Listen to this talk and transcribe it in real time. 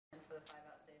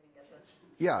this?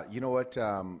 Yeah, you know what?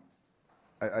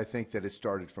 I think that it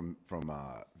started from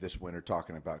this winter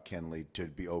talking about Kenley to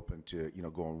be open to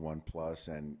going 1+,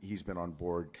 and he's been on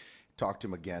board. Talked to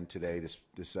him again today,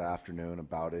 this afternoon,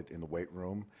 about it in the weight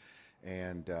room,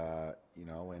 and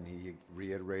and he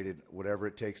reiterated whatever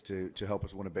it takes to help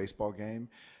us win a baseball game,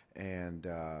 and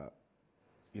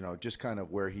just kind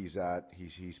of where he's at.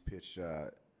 He's pitched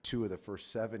 2 of the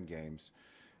first 7 games.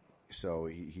 So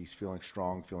he's feeling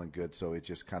strong, feeling good. So it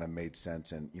just kind of made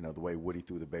sense, and the way Woody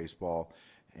threw the baseball,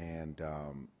 and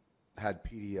had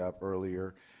Petey up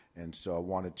earlier, and so I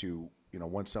wanted to,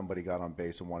 once somebody got on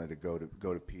base, I wanted to go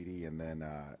to Petey, and then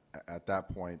at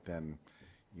that point, then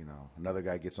another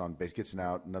guy gets on base, gets an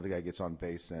out, another guy gets on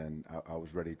base, and I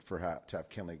was ready to have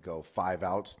Kenley go 5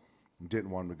 outs. Didn't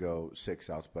want him to go 6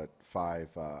 outs, but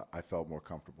 5 I felt more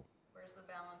comfortable. Where's the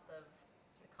balance of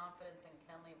the confidence in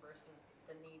Kenley versus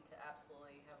the need to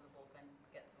absolutely have the bullpen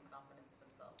get some confidence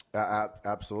themselves?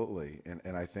 Absolutely,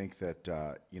 and I think that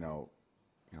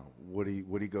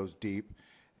Woody goes deep,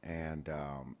 and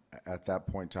at that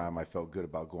point in time, I felt good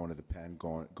about going to the pen,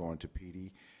 going to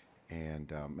Petey,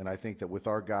 and I think that with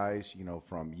our guys,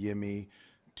 from Yimmy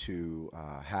to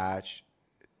Hatch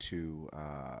to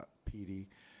Petey,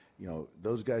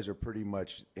 those guys are pretty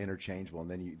much interchangeable,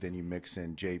 and then you mix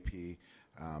in JP.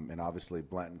 And obviously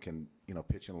Blanton can,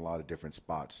 pitch in a lot of different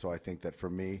spots. So I think that for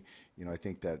me, I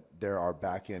think that there are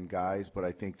back-end guys, but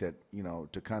I think that,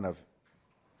 to kind of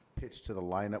pitch to the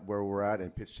lineup where we're at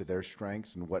and pitch to their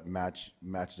strengths and what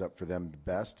matches up for them the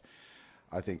best,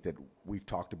 I think that we've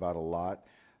talked about a lot.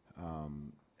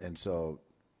 And so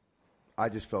I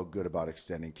just felt good about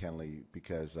extending Kenley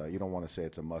because you don't want to say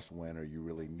it's a must-win or you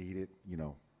really need it,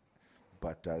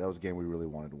 but that was a game we really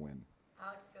wanted to win.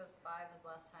 Alex goes 5 his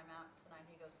last time out. Tonight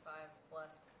he goes 5+.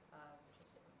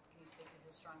 Just can you speak to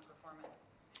his strong performance?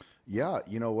 Yeah,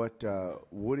 you know what?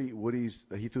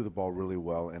 He threw the ball really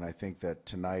well, and I think that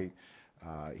tonight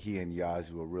he and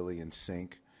Yazzie were really in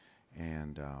sync.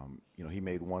 And he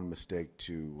made one mistake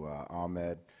to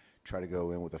Ahmed, try to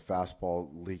go in with a fastball,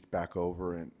 leak back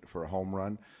over and for a home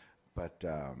run. But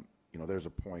there's a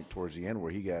point towards the end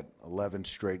where he got 11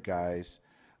 straight guys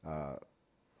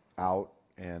out.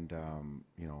 And,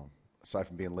 aside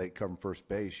from being late covering first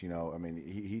base,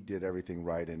 he did everything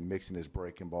right and mixing his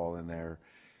breaking ball in there,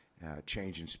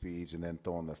 changing speeds, and then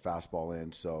throwing the fastball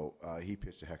in. So he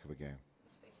pitched a heck of a game.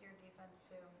 Speak to your defense,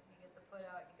 too. You get the put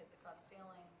out, you get the caught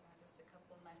stealing, just a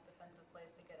couple of nice defensive plays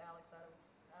to get Alex out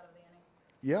of the inning.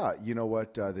 Yeah, you know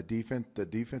what? The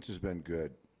defense has been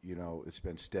good. It's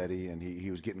been steady, and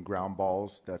he was getting ground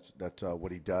balls. That's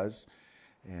what he does.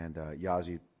 And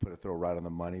Yazzie put a throw right on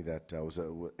the money that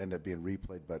ended up being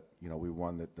replayed, but we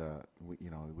won that.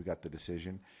 We got the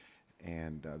decision,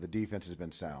 and the defense has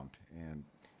been sound. And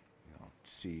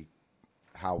see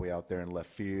Howie out there in left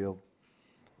field,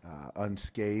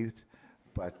 unscathed,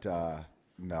 but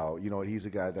no, he's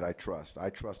a guy that I trust. I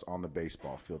trust on the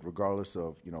baseball field, regardless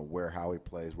of where Howie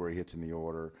plays, where he hits in the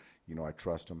order. I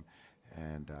trust him,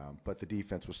 and but the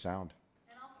defense was sound.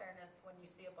 In all fairness, when you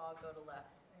see a ball go to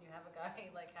left, and you have a guy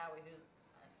like Howie who's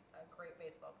a great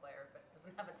baseball player but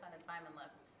doesn't have a ton of time in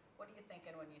left, what are you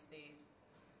thinking when you see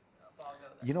a ball go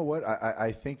there? You know what?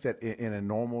 I think that in a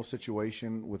normal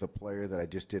situation with a player that I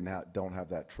just don't have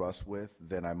that trust with,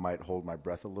 then I might hold my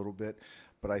breath a little bit.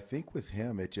 But I think with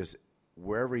him, it just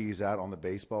wherever he's at on the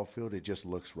baseball field, it just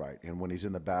looks right. And when he's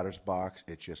in the batter's box,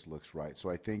 it just looks right. So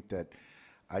I think that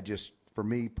for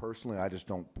me personally, I just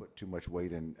don't put too much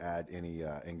weight and add any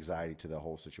anxiety to the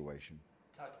whole situation.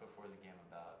 We talked before the game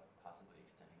about possibly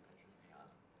extending pitchers beyond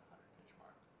the 100-pitch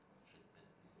mark, which had been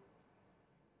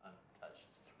untouched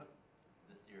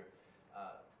this year.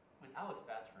 When Alex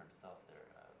bats for himself there,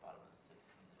 bottom of the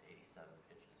 6th, he's at 87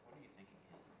 pitches. What are you thinking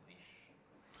his leash?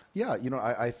 Yeah,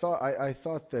 I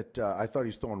thought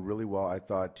he was throwing really well. I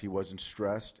thought he wasn't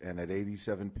stressed, and at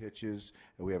 87 pitches,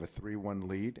 we have a 3-1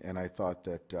 lead, and I thought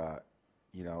that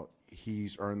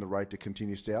he's earned the right to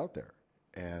continue to stay out there.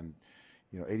 And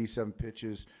 87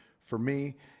 pitches for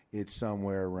me, it's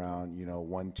somewhere around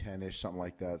 110ish, something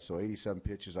like that. So 87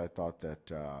 pitches, I thought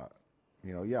that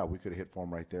we could have hit for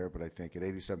him right there, but I think at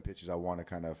 87 pitches, I want to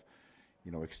kind of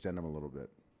extend him a little bit.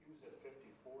 He was at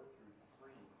 54 through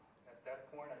 3. At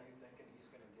that point, are you thinking he's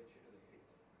going to get you to the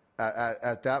 8th?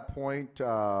 At that point,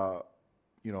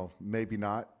 maybe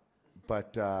not,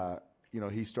 but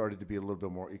he started to be a little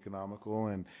bit more economical,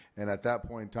 and at that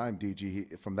point in time,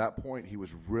 DG, from that point, he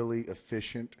was really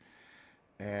efficient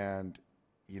and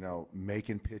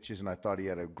making pitches, and I thought he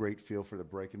had a great feel for the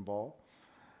breaking ball,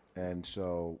 and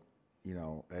so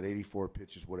at 84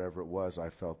 pitches, whatever it was, I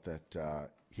felt that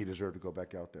he deserved to go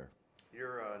back out there.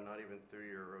 You're not even through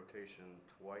your rotation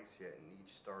twice yet, and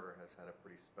each starter has had a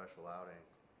pretty special outing.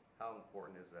 How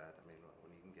important is that? I mean,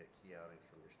 when you can get key outings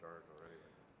from your starters already.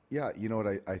 Yeah, you know what,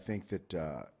 I think that,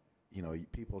 you know,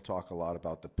 people talk a lot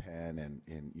about the pen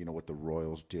and, you know, what the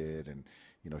Royals did and,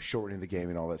 you know, shortening the game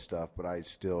and all that stuff, but I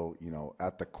still, you know,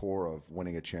 at the core of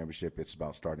winning a championship, it's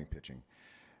about starting pitching.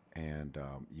 And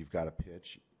you've got to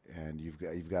pitch, and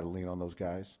you've got to lean on those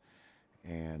guys,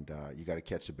 and you got to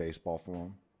catch the baseball for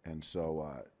them. And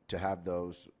so to have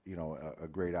those, you know, a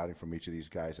great outing from each of these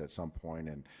guys at some point,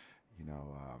 and you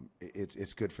know,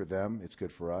 it's good for them, it's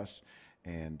good for us,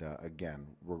 and again,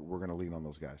 we're going to lean on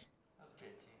those guys. How's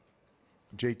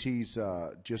JT?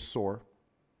 JT's just sore,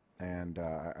 and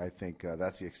I think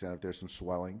that's the extent of. There's some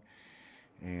swelling,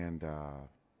 and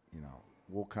you know,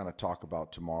 we'll kind of talk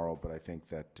about tomorrow. But I think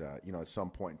that you know, at some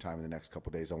point in time in the next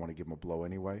couple of days, I want to give him a blow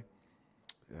anyway.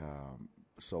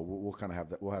 So we'll kind of have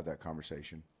that. We'll have that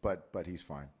conversation. But he's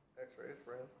fine. X-rays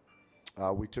for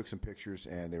him? We took some pictures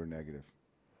and they were negative.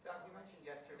 Doc, you mentioned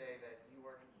yesterday that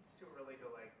it's too early to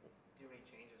like do any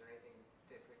changes or anything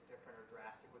different or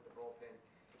drastic with the bullpen.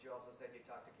 But you also said you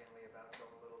talked to Kenley about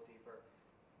going a little deeper.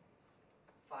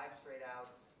 5 straight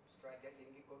outs, getting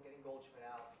Goldschmidt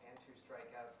out, and 2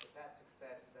 strikeouts. With that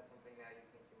success, is that something that you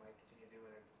think you might continue to do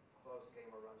in a close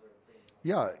game where runs are a premium?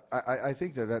 Yeah, I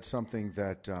think that's something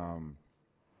that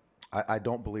I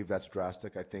don't believe that's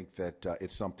drastic. I think that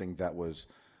it's something that was,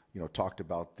 you know, talked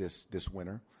about this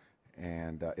winter,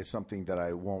 and it's something that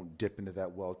I won't dip into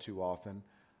that well too often.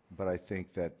 But I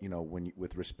think that, you know,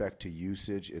 with respect to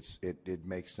usage, it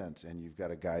makes sense. And you've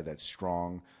got a guy that's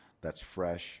strong, that's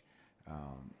fresh.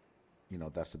 You know,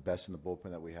 that's the best in the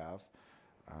bullpen that we have.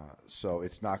 So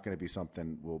it's not going to be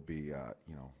something will be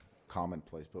you know,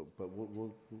 commonplace. But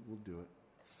we'll do it.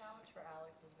 The challenge for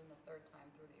Alex has been the 3rd time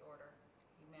through the order.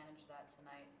 He managed that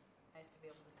tonight. Nice to be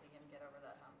able to see him get over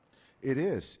that hump. It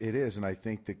is, and I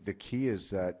think the key is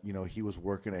that, you know, he was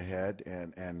working ahead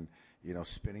and you know,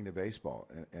 spinning the baseball,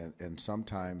 and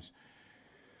sometimes,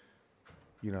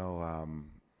 you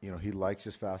know, he likes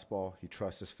his fastball, he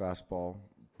trusts his fastball,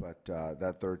 but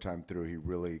that 3rd time through, he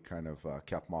really kind of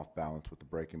kept him off balance with the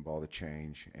breaking ball, the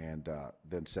change, and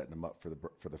then setting him up for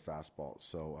the fastball.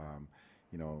 So,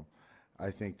 you know,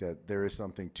 I think that there is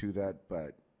something to that,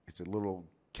 but it's a little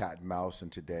cat and mouse,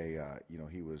 and today, you know,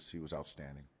 he was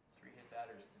outstanding. 3 hit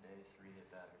batters today, 3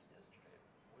 hit batters yesterday.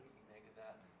 What do you make of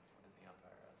that? And what does the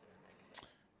umpire out there make of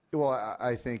that? Well,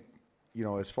 I think, you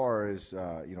know, as far as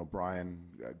you know, Brian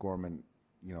Gorman,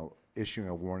 you know, issuing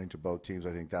a warning to both teams,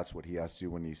 I think that's what he has to do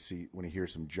when he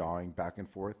hears some jawing back and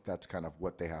forth. That's kind of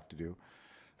what they have to do.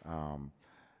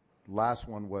 Last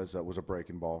one was a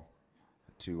breaking ball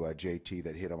to JT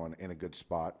that hit him in a good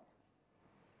spot.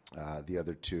 The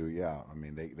other 2, yeah, I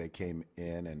mean, they came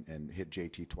in and hit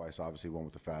JT twice. Obviously, one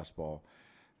with the fastball.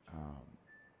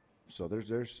 So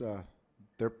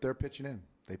they're pitching in.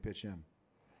 They pitch in.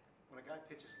 When a guy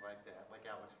pitches like that, like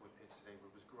Alex Wood pitched today,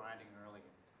 where it was grinding early,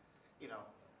 you know,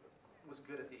 was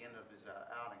good at the end of his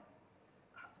outing.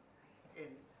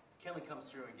 And Kenley comes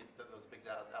through and gets those big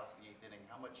outs in the 8th inning.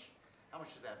 How much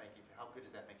does that make you? How good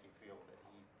does that make you feel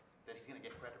that he's going to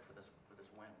get credit for this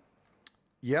win?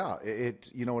 Yeah,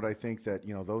 you know what, I think that,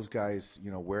 you know, those guys,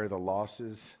 you know, wear the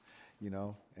losses, you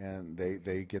know, and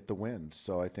they get the wins.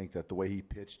 So I think that the way he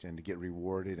pitched and to get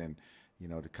rewarded and, you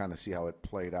know, to kind of see how it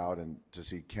played out and to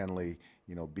see Kenley,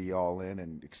 you know, be all in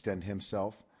and extend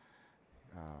himself,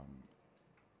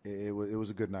 it was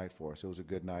a good night for us. It was a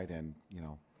good night, and, you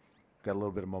know, got a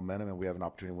little bit of momentum, and we have an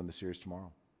opportunity to win the series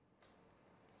tomorrow.